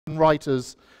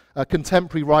writers,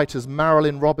 contemporary writers,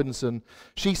 Marilyn Robinson.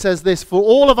 She says this: for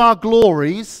all of our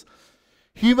glories,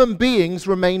 human beings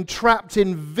remain trapped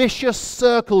in vicious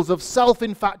circles of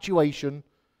self-infatuation,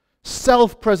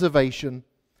 self-preservation,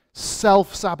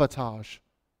 self-sabotage.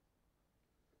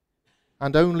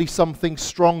 And only something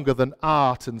stronger than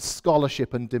art and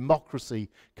scholarship and democracy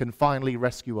can finally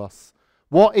rescue us.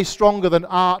 What is stronger than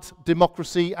art,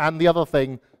 democracy, and the other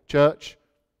thing, church?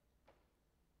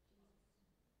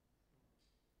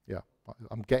 Yeah,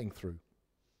 I'm getting through.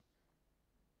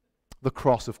 The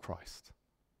cross of Christ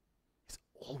is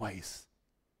always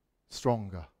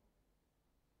stronger.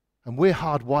 And we're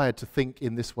hardwired to think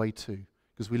in this way too,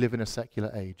 because we live in a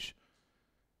secular age.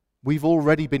 We've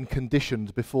already been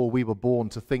conditioned before we were born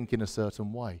to think in a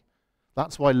certain way.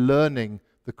 That's why learning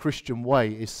the Christian way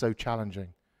is so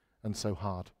challenging and so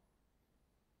hard.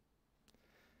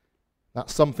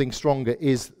 That something stronger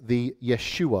is the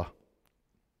Yeshua,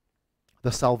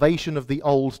 the salvation of the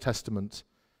Old Testament,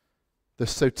 the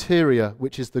soteria,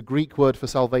 which is the Greek word for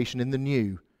salvation in the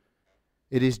New.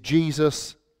 It is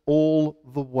Jesus all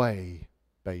the way,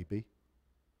 baby.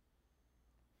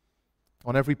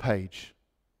 On every page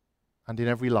and in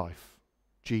every life,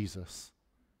 Jesus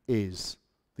is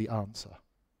the answer.